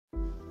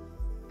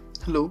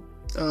Hello,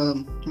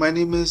 my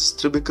name is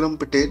Tribikram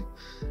Patel,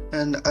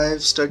 and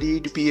I've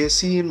studied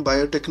BSc in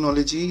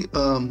Biotechnology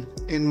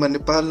in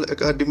Manipal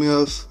Academy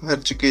of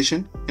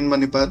Education in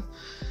Manipal.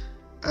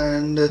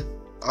 And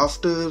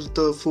after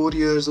the 4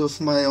 years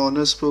of my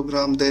honors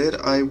program there,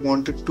 I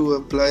wanted to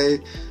apply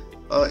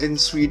in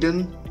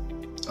Sweden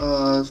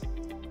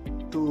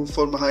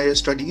for my higher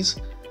studies.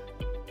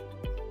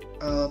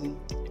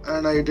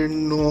 And I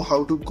didn't know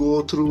how to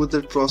go through with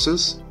that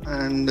process,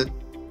 and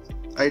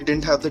I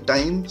didn't have the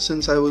time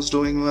since I was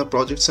doing my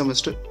project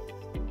semester.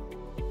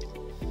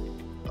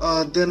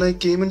 Then I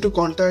came into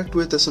contact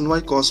with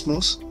SNY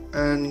Cosmos,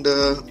 and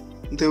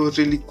they were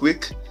really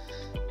quick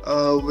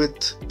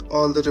with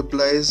all the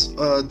replies.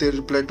 They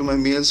replied to my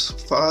mails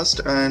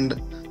fast, and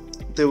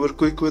they were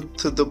quick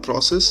with the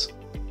process,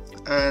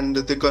 and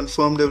they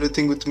confirmed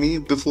everything with me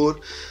before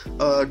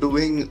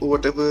doing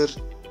whatever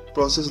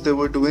process they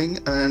were doing,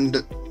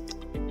 and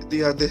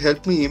they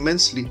helped me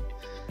immensely.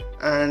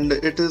 And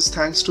it is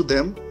thanks to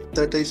them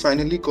that I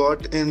finally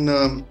got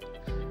in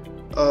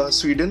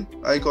Sweden.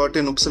 I got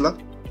in Uppsala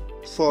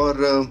for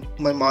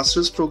my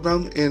master's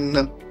program in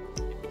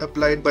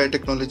Applied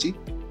Biotechnology,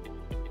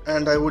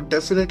 and I would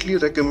definitely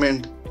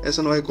recommend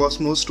SNY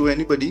Cosmos to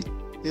anybody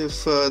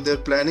if they're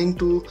planning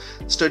to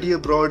study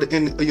abroad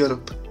in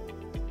Europe.